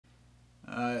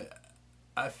Uh,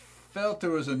 I felt there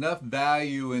was enough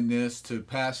value in this to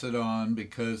pass it on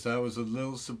because I was a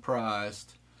little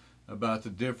surprised about the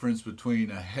difference between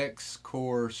a hex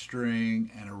core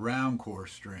string and a round core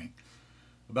string.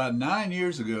 About 9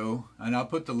 years ago, and I'll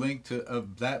put the link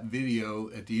of that video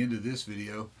at the end of this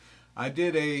video, I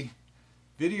did a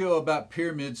video about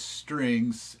pyramid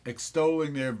strings,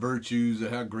 extolling their virtues,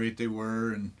 how great they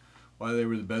were and why they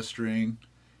were the best string.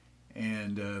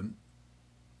 And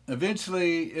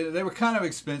eventually, they were kind of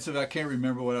expensive. I can't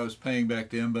remember what I was paying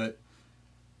back then, but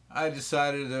I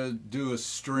decided to do a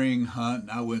string hunt,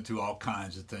 and I went through all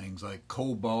kinds of things like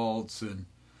cobalts, and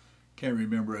can't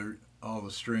remember all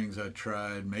the strings I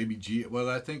tried. Maybe well,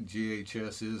 I think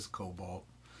GHS is cobalt,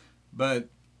 but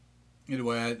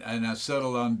anyway, I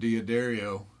settled on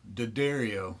D'Addario,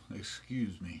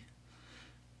 excuse me.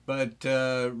 But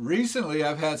recently,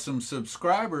 I've had some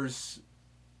subscribers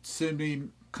send me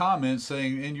comments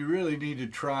saying, and you really need to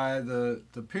try the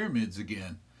pyramids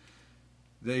again.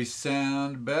 They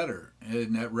sound better,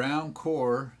 and that round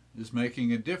core is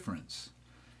making a difference.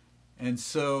 And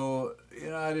so,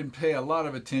 I didn't pay a lot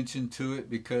of attention to it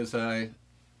because I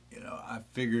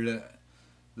figured that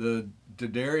the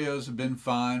D'Addarios have been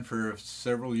fine for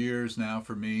several years now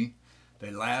for me. They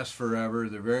last forever.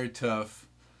 They're very tough.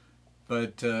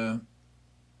 But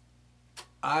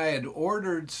I had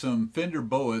ordered some Fender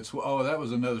bullets. Oh, that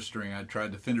was another string. I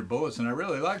tried the Fender bullets, and I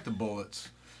really liked the bullets.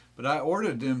 But I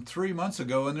ordered them 3 months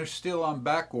ago, and they're still on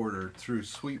back order through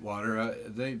Sweetwater.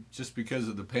 Just because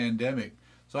of the pandemic.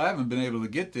 So I haven't been able to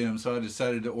get them, so I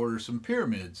decided to order some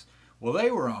pyramids. Well, they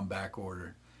were on back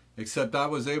order, except I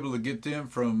was able to get them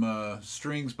from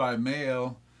Strings by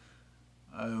Mail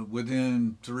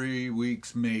within 3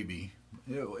 weeks, maybe.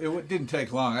 It didn't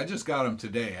take long. I just got them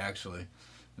today, actually.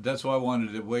 That's why I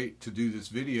wanted to wait to do this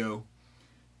video.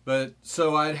 But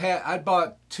so I'd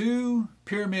bought 2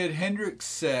 Pyramid Hendrix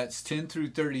sets, 10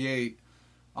 through 38,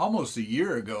 almost a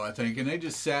year ago, I think, and they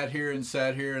just sat here,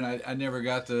 and I never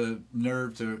got the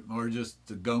nerve to, or just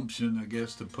the gumption, I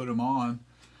guess, to put them on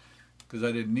because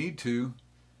I didn't need to.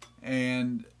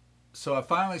 And so I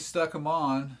finally stuck them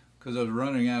on because I was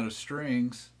running out of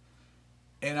strings,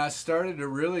 and I started to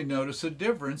really notice a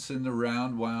difference in the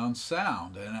round wound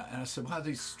sound. And I said, wow,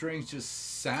 these strings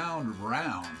just sound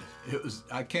round.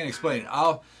 I can't explain it.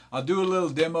 I'll do a little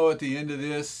demo at the end of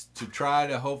this to try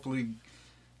to hopefully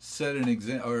set an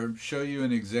example or show you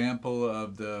an example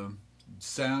of the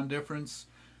sound difference,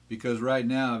 because right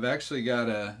now I've actually got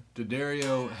a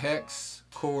D'Addario hex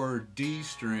core D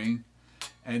string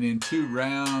and then 2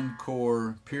 round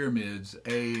core pyramids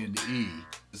A and E.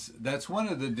 That's one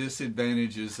of the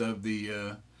disadvantages of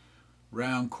the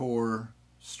round core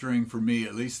string for me,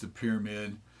 at least the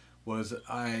pyramid, was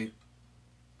I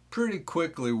pretty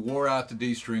quickly wore out the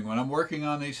D string. When I'm working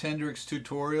on these Hendrix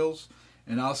tutorials,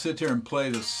 and I'll sit there and play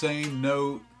the same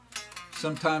note,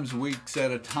 sometimes weeks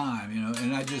at a time,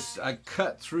 and I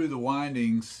cut through the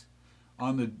windings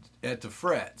at the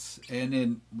frets, and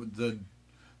then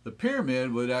the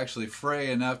pyramid would actually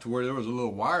fray enough to where there was a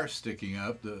little wire sticking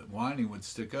up. The winding would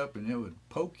stick up and it would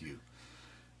poke you.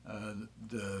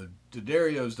 The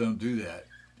D'Addarios don't do that,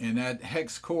 and that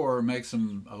hex core makes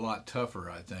them a lot tougher,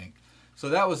 I think. So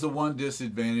that was the one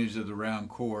disadvantage of the round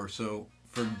core. So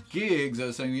for gigs, I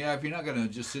was saying, yeah, if you're not going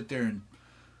to just sit there and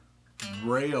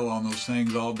rail on those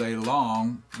things all day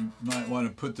long, you might want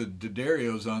to put the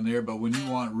D'Addarios on there, but when you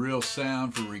want real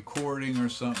sound for recording or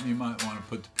something, you might want to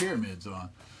put the pyramids on.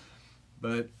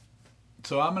 But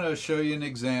so I'm going to show you an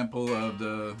example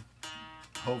of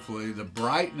hopefully the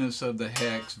brightness of the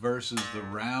hex versus the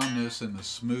roundness and the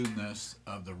smoothness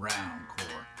of the round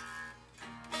core.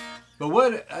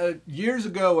 But years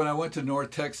ago when I went to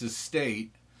North Texas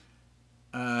State,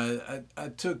 I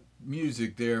took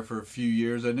music there for a few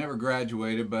years. I never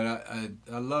graduated, but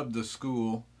I loved the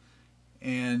school.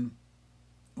 And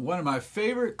one of my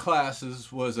favorite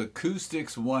classes was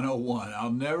Acoustics 101.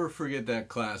 I'll never forget that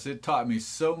class. It taught me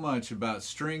so much about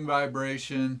string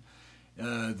vibration,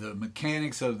 the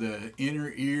mechanics of the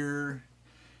inner ear,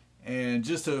 and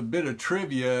just a bit of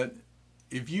trivia.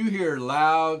 If you hear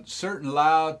certain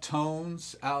loud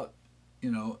tones out,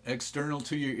 external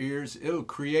to your ears, it'll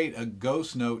create a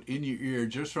ghost note in your ear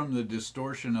just from the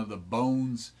distortion of the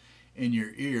bones in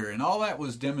your ear. And all that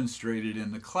was demonstrated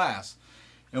in the class.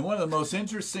 And one of the most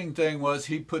interesting thing was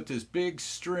he put this big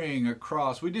string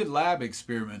across. We did lab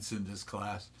experiments in this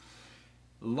class.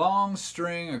 Long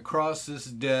string across this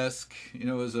desk.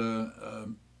 It was a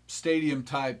stadium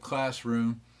type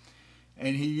classroom.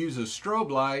 And he used a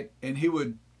strobe light, and he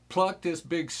would pluck this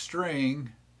big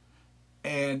string,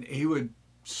 and he would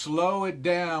slow it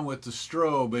down with the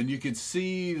strobe, and you could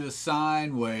see the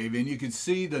sine wave, and you could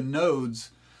see the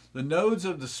nodes. The nodes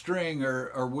of the string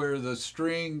are where the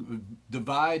string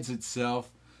divides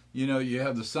itself. You know, you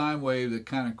have the sine wave that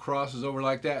kind of crosses over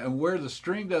like that, and where the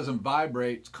string doesn't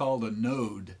vibrate, it's called a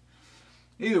node.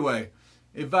 Either way,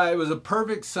 if it was a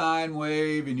perfect sine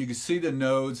wave and you can see the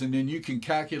nodes, and then you can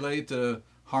calculate the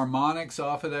harmonics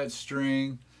off of that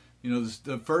string. You know,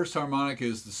 the first harmonic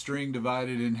is the string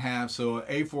divided in half, so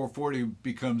A440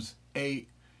 becomes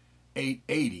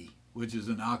A880, which is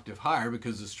an octave higher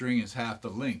because the string is half the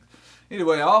length.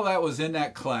 Anyway, all that was in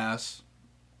that class,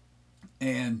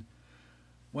 and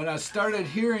when I started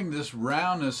hearing this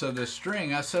roundness of the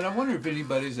string, I said, I wonder if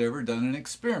anybody's ever done an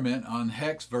experiment on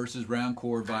hex versus round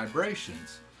core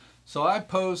vibrations. So I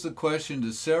posed the question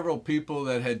to several people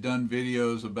that had done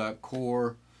videos about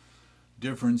core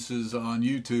differences on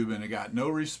YouTube, and I got no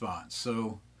response.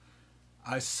 So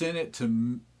I sent it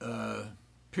to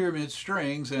Pyramid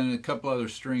Strings and a couple other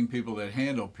string people that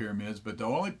handle pyramids, but the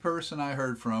only person I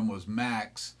heard from was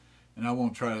Max, and I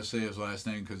won't try to say his last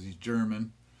name because he's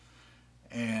German,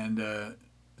 and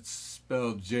it's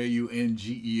spelled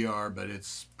J-U-N-G-E-R, but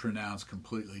it's pronounced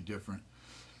completely different.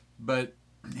 But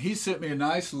he sent me a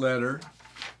nice letter,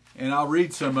 and I'll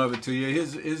read some of it to you.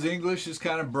 His English is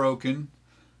kind of broken,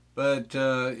 but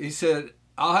he said,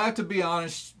 I'll have to be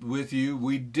honest with you,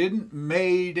 we didn't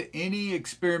made any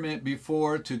experiment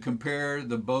before to compare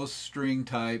the both string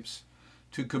types,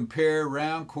 to compare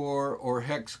round core or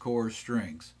hex core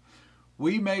strings.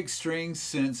 We make strings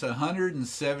since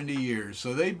 170 years,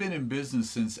 so they've been in business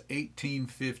since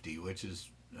 1850, which is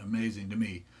amazing to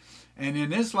me. And in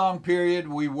this long period,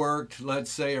 we worked,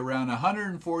 let's say, around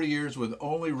 140 years with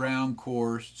only round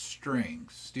core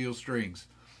strings, steel strings.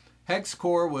 Hex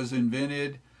core was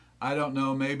invented, I don't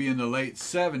know, maybe in the late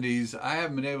 70s. I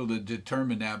haven't been able to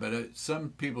determine that, but some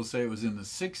people say it was in the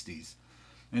 60s.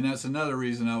 And that's another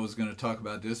reason I was going to talk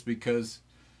about this, because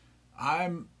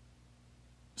I'm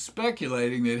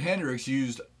speculating that Hendrix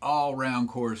used all round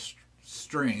core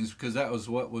strings because that was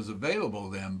what was available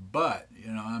then, but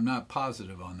you know, I'm not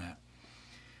positive on that.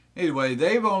 Anyway,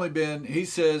 they've only been, he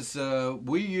says,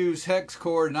 we use hex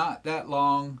core not that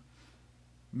long,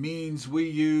 means we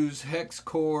use hex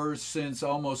cores since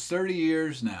almost 30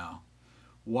 years now.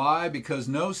 Why? Because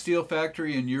no steel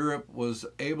factory in Europe was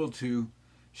able to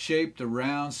shape the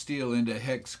round steel into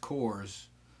hex cores.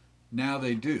 Now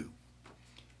they do.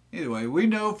 Anyway, we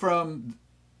know from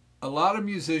a lot of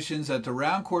musicians that the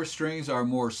round core strings are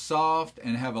more soft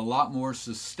and have a lot more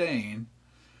sustain.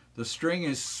 The string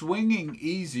is swinging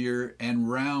easier and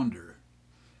rounder,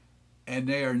 and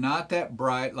they are not that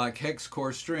bright like hex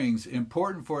core strings.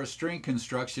 Important for a string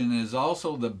construction is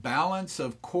also the balance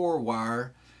of core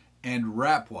wire and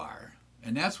wrap wire,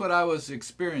 and that's what I was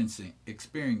experiencing.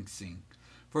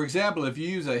 For example, if you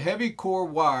use a heavy core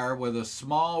wire with a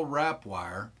small wrap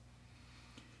wire,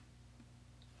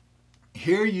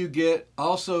 here you get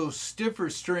also stiffer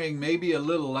string, maybe a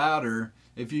little louder.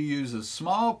 If you use a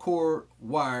small core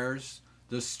wires,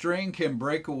 the string can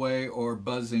break away or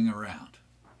buzzing around.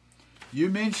 You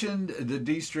mentioned the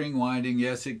D string winding.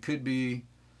 Yes, it could be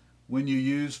when you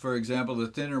use, for example, the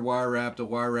thinner wire wrap. The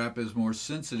wire wrap is more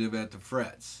sensitive at the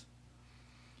frets.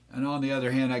 And on the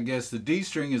other hand, I guess the D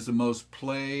string is the most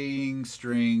playing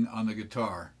string on the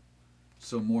guitar,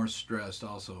 so more stressed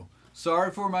also.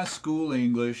 Sorry for my school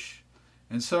English,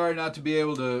 and sorry not to be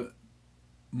able to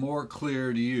more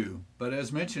clear to you. But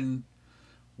as mentioned,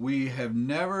 we have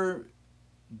never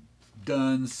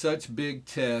done such big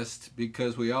tests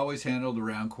because we always handled the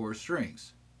round core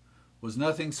strings. Was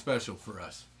nothing special for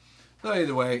us. So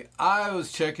either way, I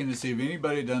was checking to see if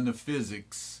anybody done the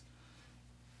physics,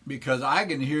 because I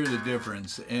can hear the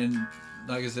difference. And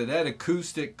like I said, that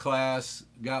acoustic class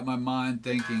got my mind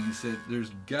thinking. He said,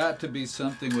 there's got to be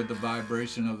something with the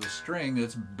vibration of the string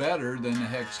that's better than the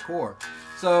hex core.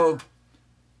 So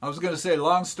I was going to say,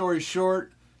 long story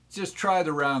short, just try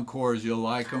the round cores. You'll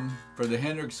like them. For the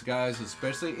Hendrix guys,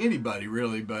 especially, anybody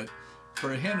really, but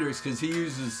for Hendrix, because he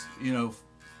uses, you know,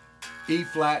 E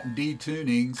flat and D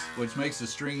tunings, which makes the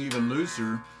string even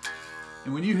looser.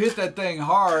 And when you hit that thing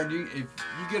hard, if you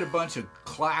get a bunch of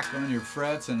clack on your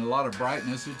frets and a lot of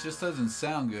brightness, it just doesn't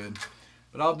sound good.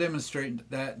 But I'll demonstrate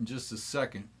that in just a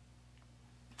second.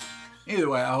 Either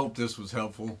way, I hope this was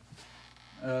helpful.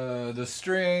 The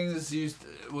strings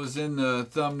was in the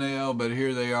thumbnail, but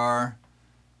here they are.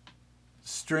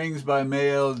 Strings by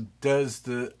Mail does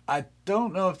the, I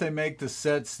don't know if they make the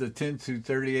sets, the 10 through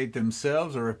 38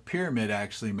 themselves, or a Pyramid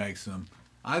actually makes them.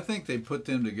 I think they put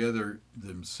them together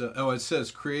themselves. Oh, it says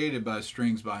created by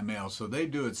Strings by Mail, so they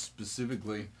do it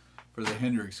specifically for the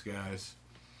Hendrix guys.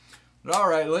 But all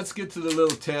right, let's get to the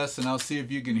little test and I'll see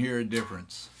if you can hear a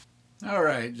difference. All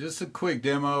right, just a quick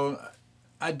demo.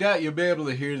 I doubt you'll be able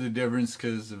to hear the difference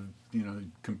because of, you know,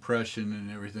 compression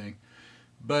and everything.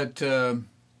 But I've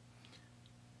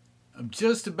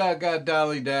just about got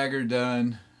Dolly Dagger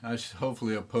done.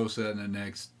 Hopefully I'll post that in the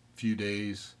next few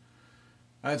days.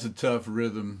 That's a tough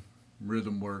rhythm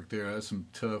work there. That's some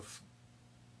tough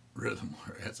rhythm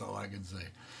work. That's all I can say.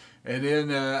 And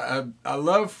then I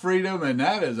love Freedom, and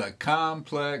that is a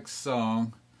complex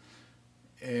song.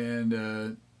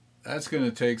 And that's going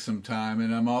to take some time.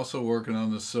 And I'm also working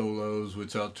on the solos,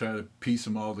 which I'll try to piece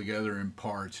them all together in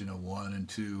parts, you know, 1 and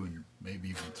 2 and maybe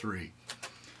even 3.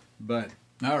 But,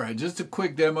 all right, just a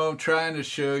quick demo. I'm trying to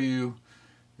show you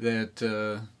that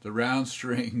the round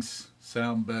strings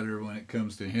sound better when it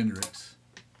comes to Hendrix.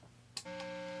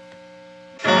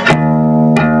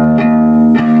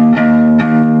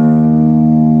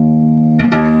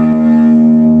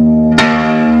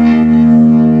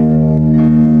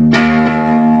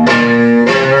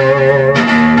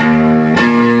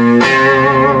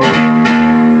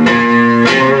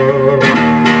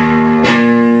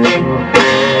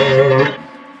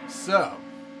 So,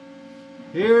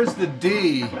 here's the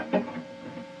D. Here,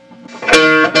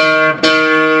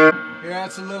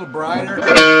 that's a little brighter.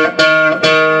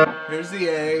 Here's the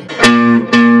A.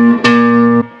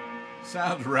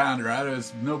 Sounds rounder.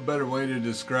 There's no better way to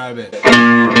describe it.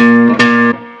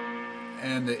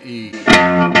 And the E.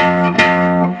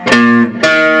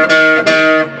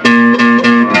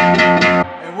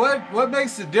 And what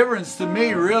makes the difference to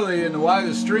me, really, and why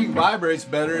the string vibrates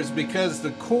better is because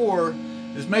the core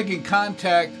is making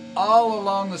contact all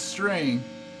along the string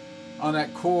on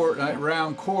that core, that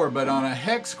round core. But on a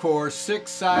hex core,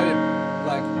 6-sided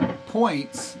like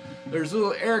points, there's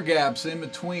little air gaps in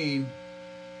between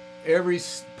every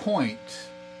point.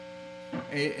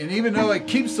 And even though it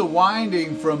keeps the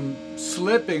winding from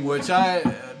slipping, which I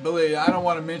believe, I don't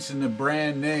want to mention the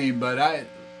brand name, but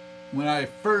when I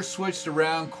first switched to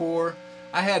round core,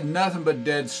 I had nothing but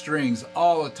dead strings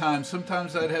all the time.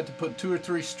 Sometimes I'd have to put 2 or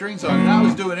 3 strings on it, and I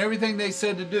was doing everything they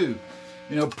said to do.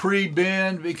 You know,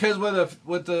 pre-bend, because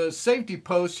with the safety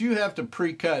post, you have to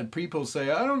pre-cut. People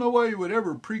say, I don't know why you would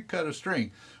ever pre-cut a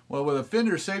string. Well, with a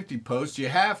Fender safety post, you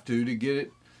have to get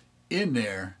it in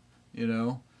there, you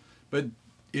know. But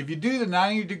if you do the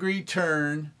 90-degree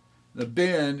turn, the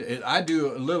bend, I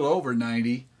do a little over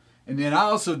 90, and then I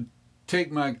also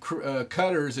take my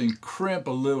cutters and crimp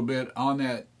a little bit on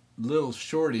that little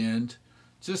short end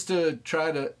just to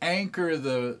try to anchor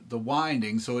the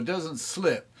winding so it doesn't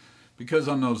slip, because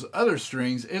on those other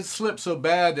strings it slipped so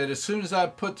bad that as soon as I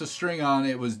put the string on,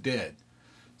 it was dead.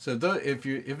 So if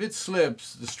it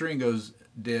slips, the string goes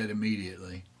dead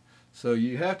immediately. So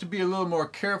you have to be a little more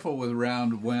careful with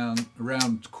round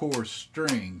core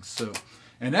strings. So,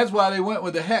 and that's why they went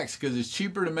with the hex, because it's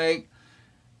cheaper to make.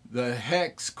 The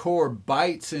hex core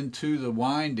bites into the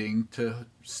winding to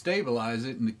stabilize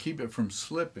it and to keep it from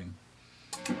slipping.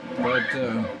 But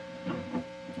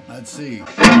let's see. So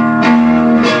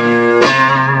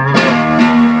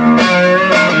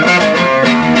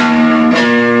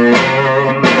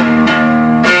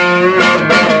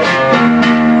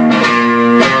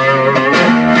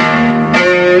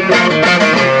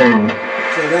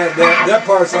that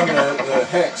part's on the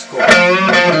hex core.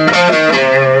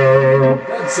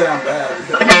 Doesn't sound bad.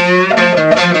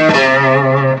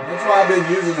 That's why I've been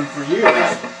using them for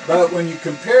years. But when you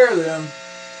compare them,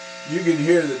 you can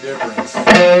hear the difference.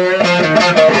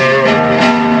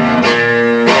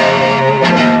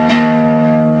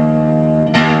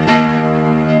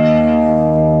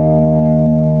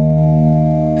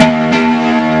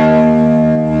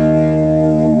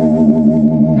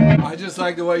 I just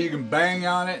like the way you can bang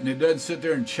on it and it doesn't sit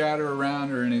there and chatter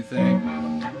around or anything.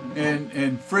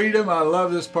 And Freedom, I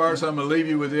love this part, so I'm going to leave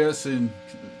you with this and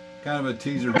kind of a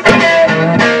teaser.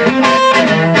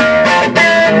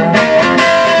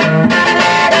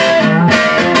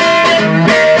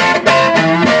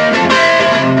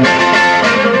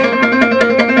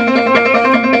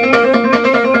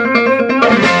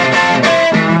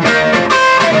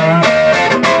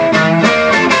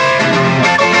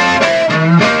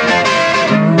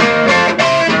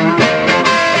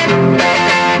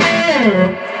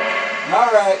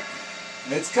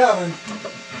 It's coming.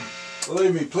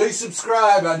 Believe me, please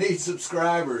subscribe. I need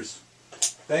subscribers.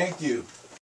 Thank you.